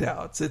act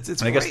outs.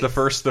 It's I guess the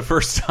first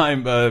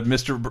time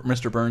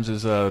Mr. Burns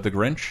is the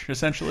Grinch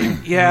essentially.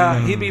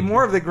 He'd be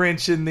more of the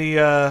Grinch in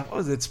the what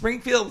was it,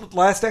 Springfield,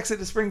 Last Exit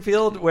to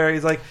Springfield, where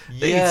he's like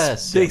they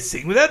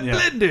sing without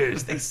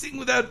blenders, they sing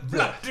without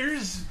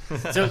blenders.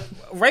 So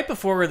right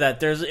before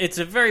that, it's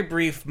a very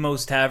brief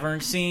Moe's Tavern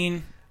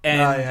scene.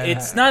 And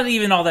it's not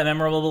even all that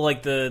memorable,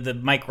 like the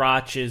Mike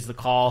Roch is the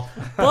call.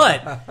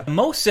 But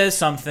Moe says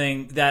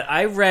something that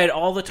I read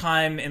all the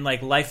time in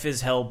like Life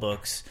is Hell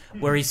books,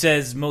 where he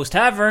says, Moe's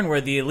Tavern,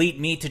 where the elite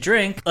meet to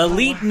drink.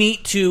 Elite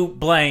meet to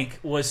blank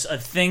was a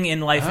thing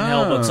in Life in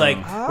Hell books, like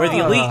where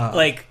the elite,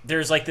 like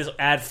there's like this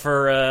ad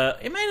for,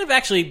 it might have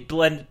actually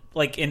blended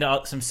like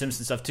into some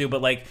Simpsons stuff too,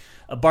 but like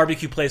a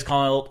barbecue place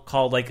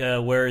called like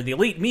where the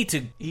elite meet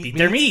to eat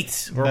their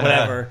meat or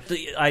whatever.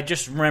 I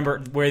just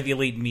remember where the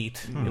elite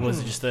meet. It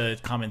was just a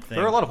common thing.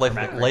 There are a lot of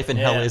life in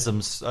hell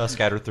isms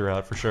scattered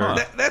throughout for sure.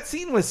 That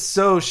scene was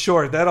so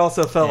short. That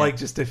also felt like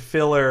just a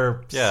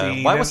filler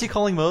scene. Why was he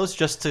calling Moe's,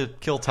 just to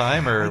kill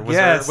time, or was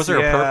there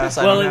a purpose?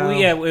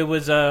 It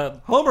was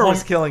Homer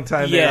was killing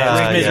time. He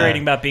was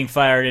commiserating about being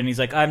fired, and he's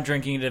like, I'm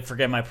drinking to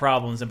forget my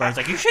problems. And Barney's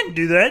like, you shouldn't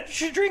do that. You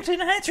should drink to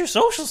enhance your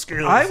social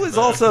skills. I was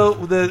also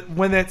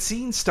when that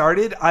scene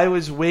started, I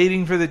was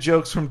waiting for the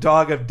jokes from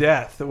Dog of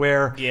Death,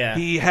 where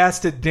he has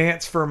to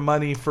dance for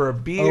money for a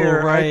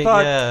beer. Oh, right,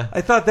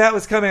 I thought that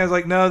was coming. I was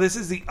like, no, this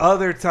is the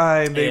other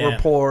time they were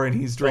poor and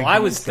he's drinking. Well, I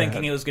was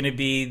thinking it was going to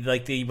be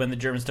like when the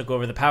Germans took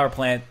over the power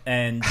plant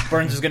and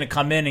Burns was going to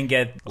come in and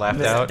get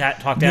laughed out,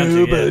 talked down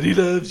to. Nobody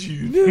loves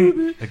you.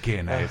 Nobody.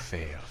 Again, I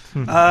failed.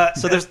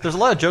 So there's a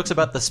lot of jokes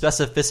about the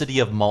specificity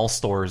of mall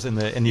stores in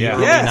the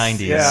early 90s.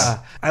 Yeah,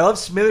 I love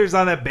Smithers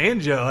on that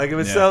banjo. Like it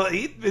was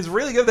he was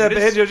really good at that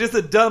banjo. Just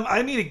a dumb.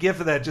 I need a gif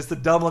of that. Just the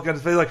dumb look on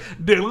his face, like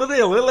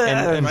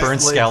and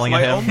Burns scowling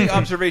at him. My only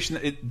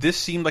observation: this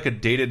seemed like a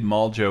dated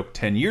mall joke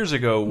 10 years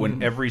ago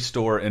when every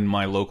store in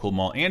my local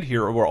mall and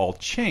here were all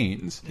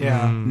chains.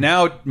 Yeah.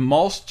 Now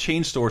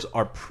chain stores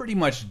are pretty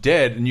much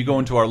dead, and you go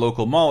into our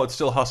local mall, it's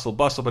still hustle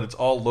bustle, but it's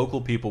all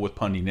local people with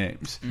punny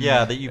names.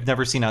 Yeah, that you've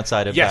never seen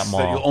outside of that mall.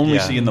 That you'll only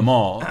see in the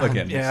mall.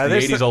 Again,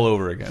 it's the 80s all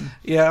over again.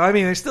 Yeah, I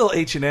mean, there's still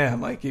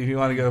H&M. Like, if you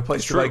want to go to a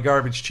place to buy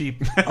garbage cheap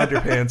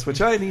underpants,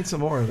 which I need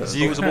some more of those.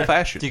 Usable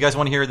fashion. Do you guys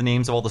want to hear the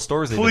names of all the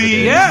stores they Please.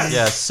 visited?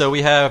 Yes. So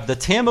we have the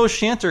Tam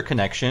O'Shanter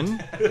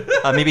Connection.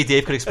 Maybe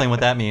Dave could explain what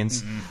that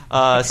means.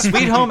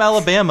 Sweet Home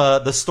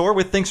Alabama, the store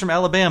with things from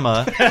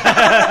Alabama.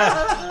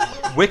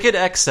 Wicked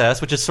Excess,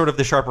 which is sort of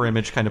the Sharper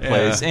Image kind of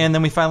place, and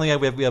then we finally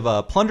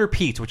have Plunder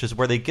Pete, which is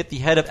where they get the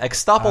head of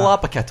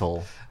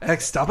Extapolapaketl.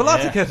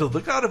 Extapolapaketl,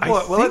 look out of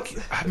what?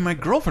 I think my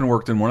girlfriend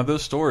worked in one of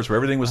those stores where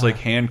everything was like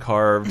hand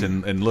carved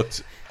and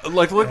looked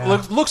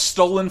looked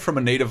stolen from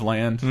a native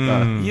land.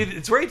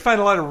 It's where you'd find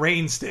a lot of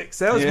rain sticks.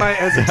 That was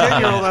as a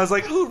 10-year-old, I was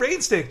like, ooh,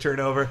 rain stick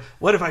turnover.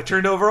 What if I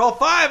turned over all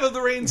 5 of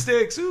the rain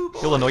sticks? Ooh, boy.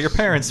 You'll annoy your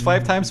parents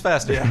 5 times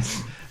faster. Yeah.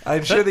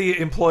 I'm sure the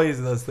employees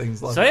of those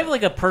things love it. I have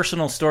like a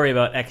personal story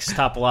about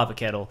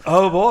Extapolapaketl.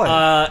 Oh boy!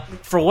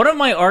 For one of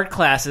my art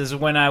classes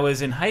when I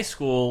was in high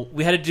school,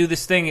 we had to do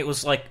this thing. It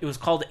was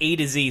called A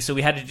to Z. So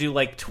we had to do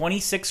like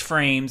 26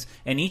 frames,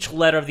 and each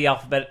letter of the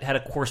alphabet had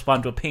to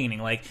correspond to a painting.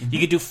 Like you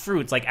could do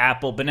fruits like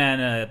apple,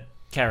 banana.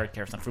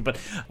 Carrot's not fruit, but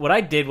what I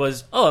did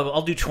was,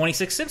 I'll do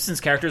 26 Simpsons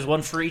characters,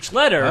 one for each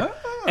letter,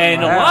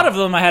 and a lot of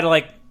them I had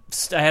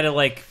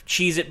to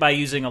cheese it by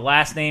using a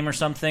last name or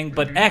something.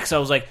 But X, I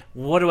was like,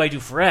 what do I do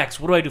for X?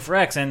 What do I do for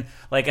X? And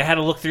like I had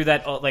to look through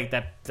that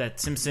that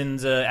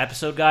Simpsons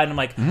episode guide, and I'm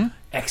like,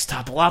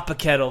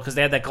 Extapolapaketl, because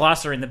they had that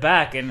glossary in the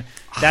back, and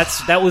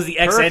that was the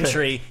X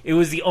entry. It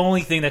was the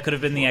only thing that could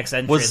have been the X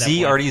entry. Was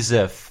Z Artie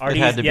Ziff? It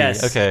had to be.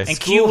 Okay. And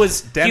Q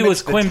was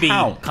Quimby,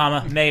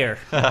 mayor.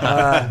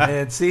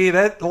 And see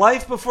that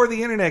life before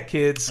the internet,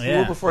 kids.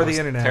 School before the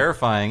internet.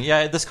 Terrifying.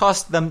 Yeah, this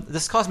cost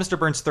Mr.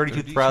 Burns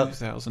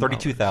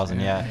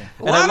 $32,000. Yeah,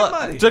 a lot of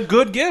money. It's a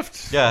good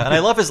gift. Yeah, and I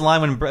love his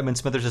line when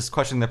Smithers is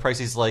questioning the price.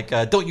 He's like,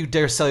 "Don't you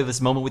dare sell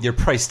this moment with your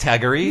price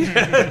taggery."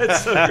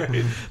 That's so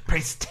great.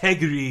 Price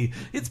taggery.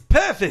 It's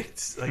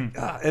perfect.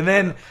 And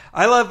then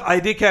I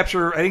did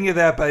capture. I didn't get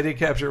that, but I did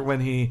capture when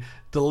he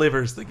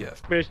delivers the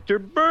gift. Mr.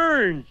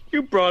 Burns,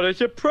 you brought us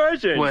a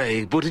present.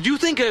 Why, what did you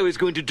think I was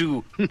going to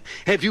do?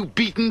 Have you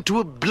beaten to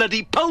a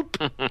bloody pulp?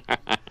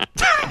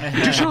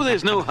 To show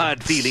there's no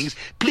hard feelings,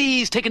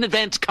 please take an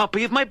advance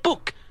copy of my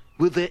book.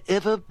 Will there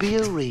ever be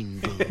a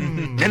rainbow?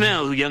 And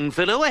now, young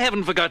fellow, I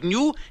haven't forgotten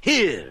you.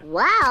 Here.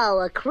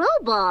 Wow, a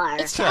crowbar.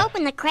 It's to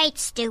open the crate,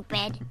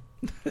 stupid.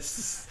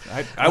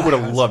 I would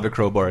have loved a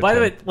crowbar. By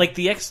the way, like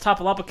the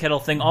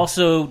Extapolapaketl thing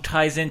also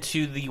ties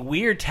into the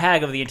weird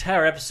tag of the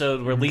entire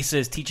episode where Lisa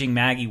is teaching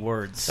Maggie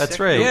words. That's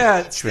right.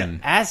 Yeah,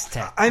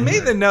 Aztec. I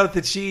made the note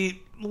that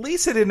she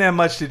Lisa didn't have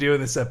much to do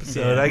in this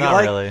episode.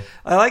 Yeah,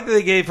 I like that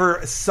they gave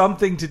her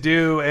something to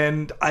do,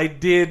 and I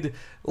did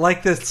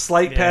like the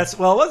slight pass.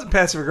 Well, it wasn't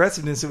passive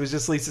aggressiveness. It was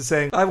just Lisa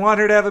saying, "I want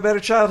her to have a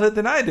better childhood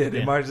than I did."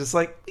 And Marge's just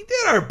like, "We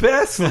did our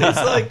best." And it's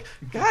like,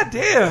 "God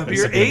damn,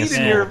 you're 8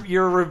 and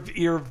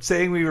you're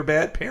saying we were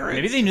bad parents."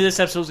 Maybe they knew this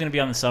episode was going to be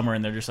on the summer,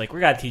 and they're just like, "We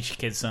got to teach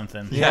kids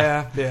something."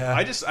 Yeah.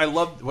 I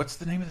love. What's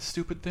the name of the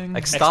stupid thing?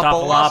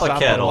 Extapolapa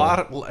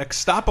kettle.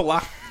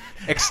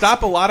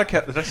 Extapolata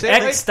kettle. Did I say it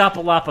right?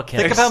 Extapolapa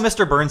kettle. Think of how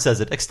Mr. Burns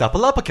says it.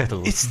 Extapolapa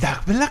kettle.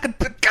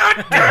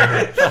 God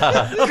damn it!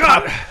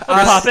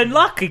 Pop and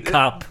Lucky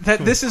Cup.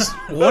 This is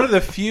one of the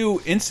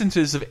few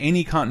instances of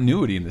any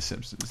continuity in The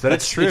Simpsons.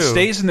 That's true. It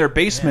stays in their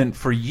basement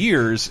for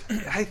years.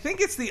 I think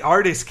it's the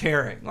artist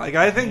caring. Like,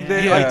 I think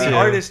the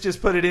artist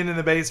just put it in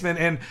the basement,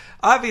 and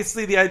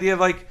obviously the idea of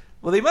like,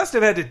 well, they must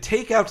have had to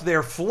take out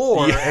their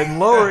floor and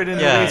lower it in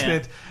the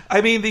basement. I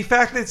mean, the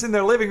fact that it's in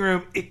their living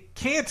room, it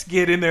can't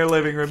get in their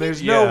living room.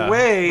 There's no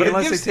way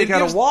unless they take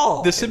out a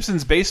wall. The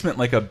Simpsons basement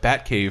like a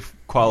Batcave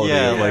quality.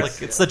 Yeah,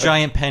 like it's the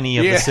giant penny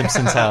of the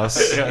Simpsons house.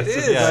 It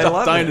is. I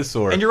love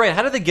dinosaur. And you're right.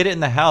 How did they get it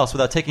in the house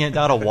without taking it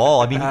down a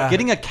wall? I mean,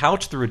 getting a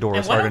couch through a door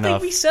is hard enough. Why don't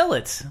they resell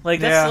it? Like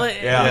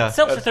that's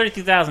sell it for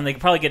 $32,000. They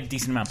could probably get a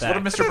decent amount back.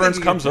 What if Mr. Burns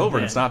comes over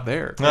and it's not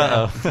there? He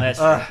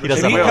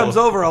comes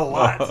over a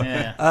lot.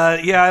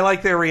 I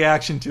like their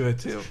reaction to it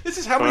too. This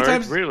is how many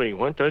times. Really,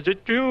 what does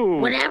it do?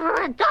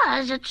 Whatever it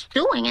does, it's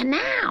doing it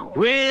now.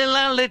 Well,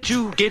 I'll let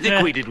you get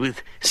acquainted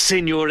with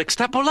Senor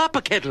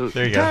Extapolapa kettle.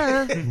 There you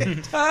go.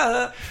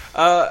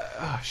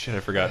 Shit, I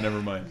forgot.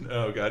 Never mind.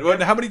 Oh, God. Well,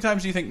 how many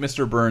times do you think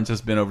Mr. Burns has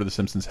been over the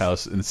Simpsons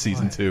house in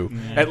season 2?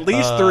 At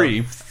least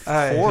 3.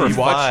 4 or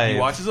 5. He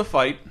watches a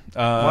fight.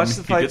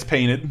 He gets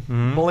painted.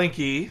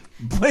 Blinky.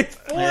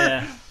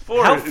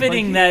 How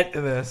fitting that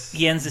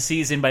he ends the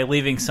season by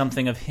leaving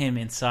something of him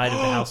inside of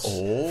the house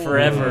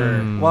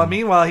forever. Well,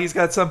 meanwhile, he's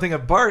got something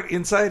of Bart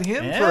inside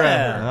him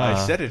forever.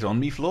 I said it on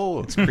me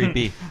floor. It's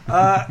creepy.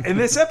 And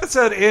this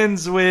episode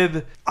ends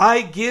with,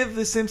 I give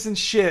the Simpsons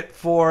shit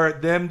for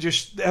them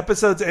just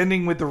episodes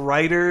ending with the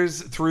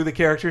writers through the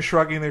characters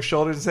shrugging their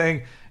shoulders and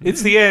saying,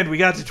 it's the end. We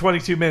got to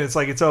 22 minutes.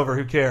 Like, it's over.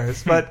 Who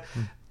cares? But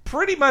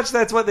pretty much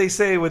that's what they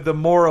say with the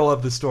moral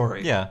of the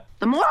story. Yeah.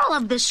 The moral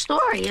of this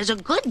story is a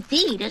good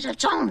deed is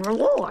its own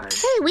reward.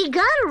 Hey, we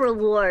got a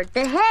reward.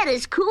 The head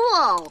is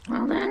cool.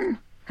 Well, then,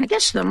 I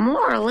guess the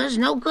moral is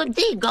no good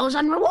deed goes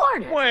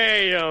unrewarded.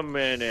 Wait a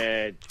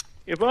minute.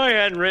 If I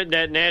hadn't written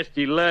that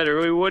nasty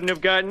letter, we wouldn't have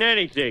gotten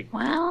anything.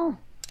 Well,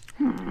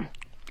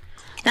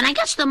 then I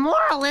guess the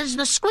moral is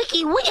the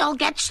squeaky wheel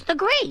gets the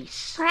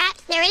grease.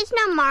 Perhaps there is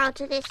no moral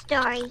to this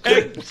story.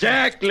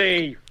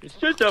 Exactly. It's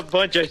just a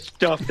bunch of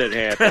stuff that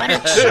happened. But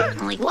it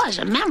certainly was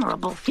a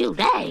memorable few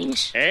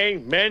days.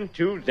 Amen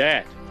to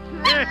that.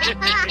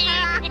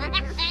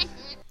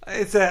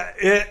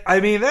 I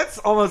mean, that's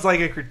almost like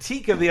a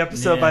critique of the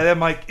episode by them.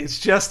 Like, it's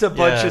just a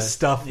bunch of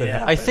stuff that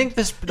happened. I think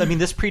this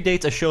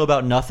predates a show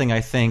about nothing, I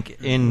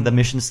think, in the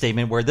mission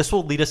statement, where this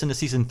will lead us into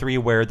season 3,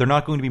 where they're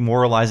not going to be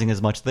moralizing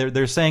as much.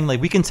 They're saying,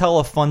 like, we can tell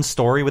a fun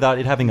story without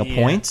it having a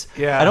point.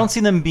 Yeah. I don't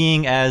see them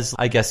being as,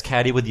 I guess,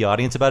 catty with the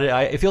audience about it.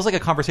 It feels like a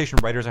conversation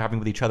writers are having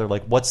with each other.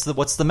 Like, what's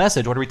the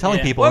message? What are we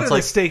telling people? What it's are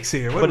like, the stakes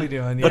here? What are we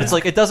doing? But it's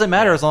like, it doesn't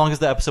matter as long as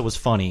the episode was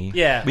funny.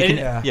 Yeah.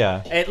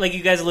 Like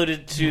you guys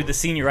alluded to the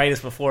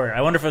senioritis before.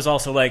 I wonder if it was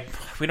also like,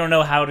 we don't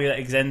know how to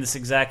end this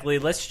exactly.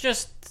 Let's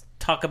just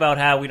talk about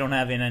how we don't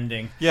have an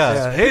ending.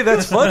 Yeah. Hey,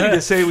 that's funny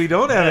to say we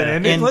don't have an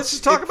ending. And let's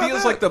just talk about it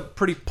feels that. like the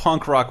pretty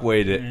punk rock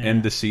way to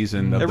end the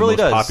season of It the really most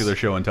does. popular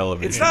show on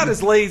television. It's not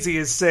as lazy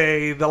as,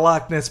 say, the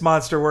Loch Ness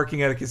Monster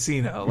working at a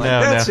casino. Like,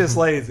 that's just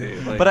lazy.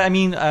 Like, but I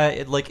mean,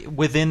 like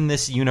within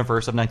this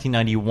universe of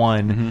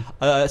 1991,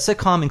 a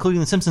sitcom,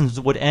 including The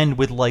Simpsons, would end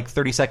with like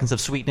 30 seconds of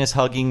sweetness,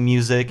 hugging,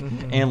 music,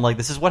 and like,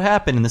 this is what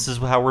happened, and this is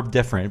how we're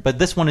different. But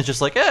this one is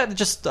just like,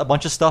 just a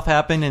bunch of stuff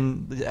happened,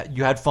 and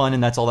you had fun,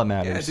 and that's all that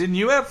matters. didn't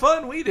you have fun?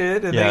 We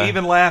did. And they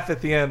even laugh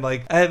at the end.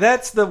 Like,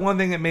 that's the one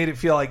thing that made it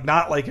feel like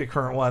not like a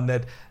current one,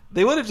 that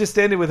they would have just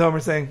ended with Homer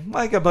saying,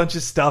 like, a bunch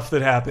of stuff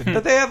that happened.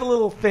 But they have a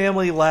little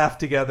family laugh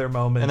together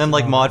moment. And then,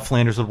 like, Maude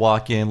Flanders would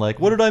walk in, like,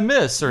 what did I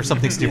miss? Or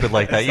something stupid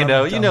like that. You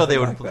know they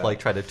would, like,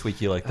 try to tweak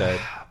you like that.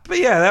 But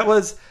yeah, that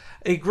was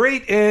a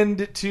great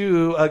end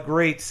to a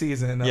great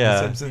season of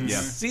The Simpsons. Yeah.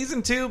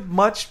 Season 2,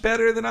 much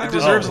better than I It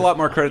deserves a lot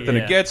more credit than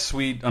it gets.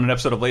 We, on an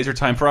episode of Laser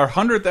Time, for our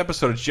 100th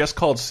episode, it's just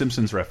called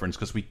Simpsons Reference,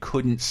 because we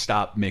couldn't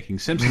stop making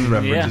Simpsons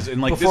references. And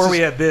like, before we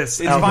had this.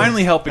 It's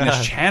finally helping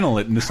us channel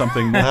it into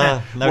something more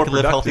now we can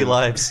live healthy productive.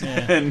 lives.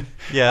 And,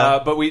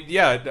 but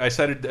I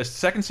said the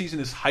second season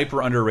is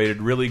hyper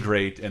underrated, really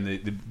great, and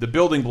the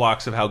building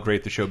blocks of how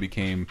great the show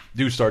became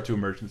do start to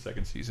emerge in the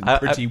second season.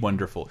 Pretty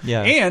wonderful.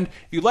 Yeah. And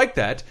if you like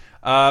that,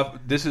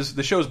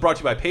 The show is brought to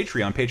you by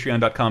Patreon,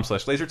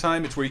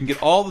 patreon.com/lasertime. It's where you can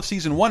get all the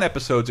season 1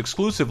 episodes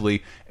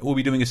exclusively. We'll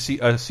be doing a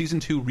season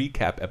 2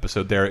 recap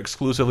episode there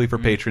exclusively for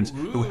patrons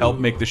who help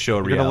make the show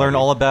a reality. You're going to learn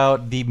all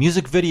about the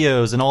music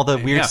videos and all the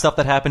weird stuff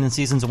that happened in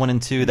seasons 1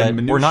 and 2 that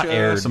were not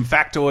aired. Some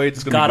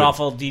factoids.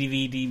 God-awful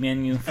DVD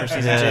menu for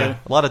season 2.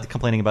 A lot of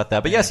complaining about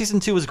that. But yeah, season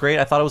 2 was great.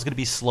 I thought it was going to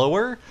be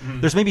slower.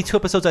 There's maybe 2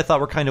 episodes I thought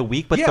were kind of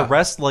weak, but the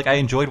rest, like, I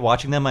enjoyed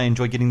watching them. I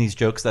enjoyed getting these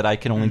jokes that I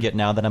can only get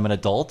now that I'm an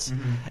adult.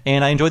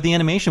 And I enjoyed the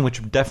animation,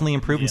 which definitely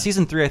improved. And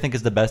season 3, I think,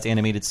 is the best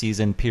animated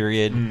season,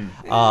 period.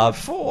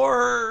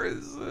 4...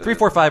 3,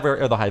 4, 5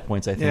 are the high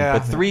points, I think. Yeah.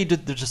 But 3,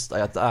 they're just...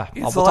 we'll talk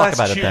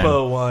about it then.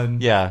 Chupo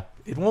one. Yeah.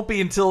 It won't be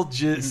until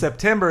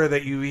September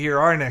that you hear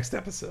our next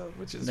episode,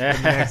 which is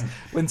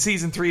when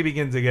season 3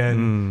 begins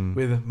again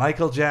with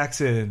Michael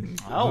Jackson.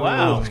 Oh,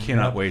 wow. I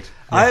cannot wait.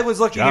 I was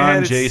looking John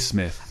ahead J.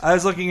 Smith. I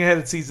was looking ahead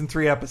at season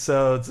 3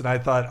 episodes, and I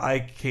thought, I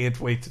can't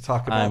wait to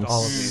talk about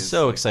all of these.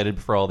 So excited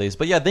for all these.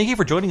 But yeah, thank you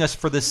for joining us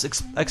for this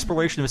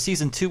exploration of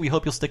season 2. We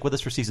hope you'll stick with us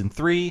for season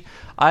 3.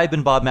 I've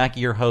been Bob Mackey,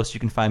 your host. You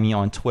can find me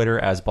on Twitter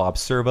as Bob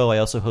Servo. I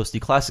also host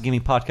the classic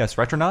gaming podcast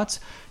Retronauts.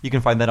 You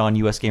can find that on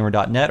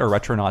usgamer.net or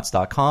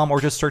retronauts.com,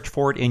 or just search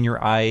for it in your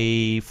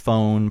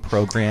iPhone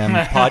program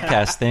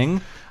podcast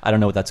thing. I don't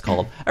know what that's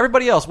called.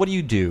 Everybody else, what do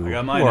you do? I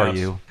got mine Who are out.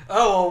 you?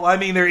 Oh, I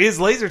mean, there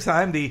is Laser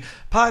Time, the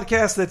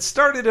podcast that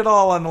started it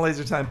all on the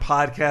Laser Time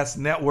Podcast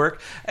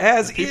Network.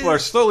 People are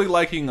slowly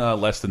liking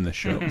less than this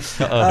show.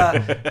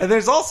 And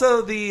there's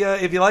also the,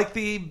 if you like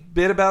the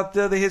bit about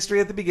the history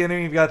at the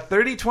beginning, you've got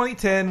 30, 20,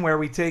 10, where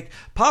we take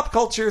pop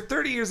culture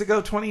 30 years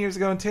ago, 20 years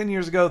ago, and 10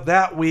 years ago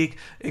that week,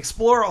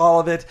 explore all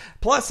of it.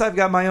 Plus, I've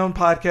got my own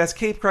podcast,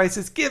 Cape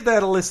Crisis. Give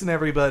that a listen,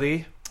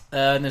 everybody.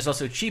 And there's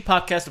also Cheap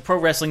Podcast, a pro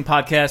wrestling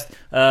podcast,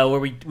 where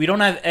we don't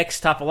have X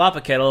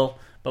Topalapa Kettle,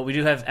 but we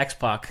do have X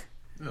Pac.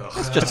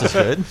 It's just as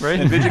good, right?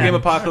 And Video Game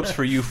Apocalypse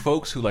for you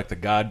folks who like the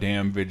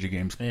goddamn video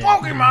games.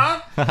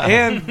 Pokemon!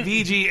 And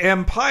VG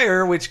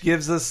Empire, which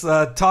gives us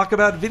talk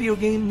about video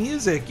game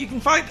music. You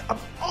can find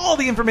all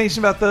the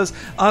information about those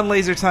on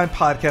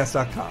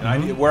lasertimepodcast.com.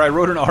 And where I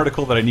wrote an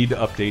article that I need to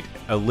update,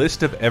 a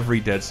list of every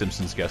Dead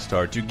Simpsons guest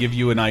star to give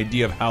you an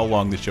idea of how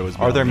long the show has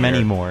been. Are there on the many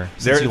air. more?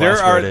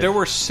 There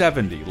were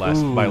 70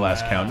 by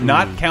last count,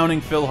 not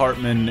counting Phil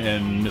Hartman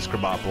and Miss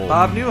Krabappel.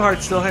 Bob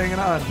Newhart's still hanging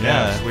on.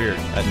 Yeah, it's weird.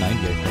 At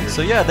 90, I think.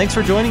 So yeah, thanks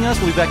for joining us.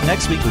 We'll be back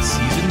next week with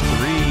season 3.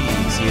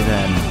 See you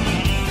then.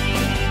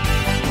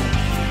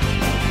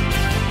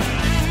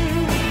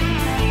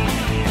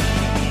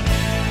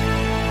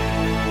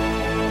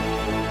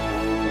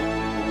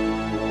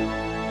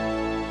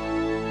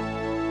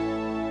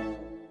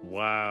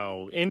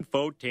 Wow,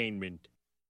 infotainment.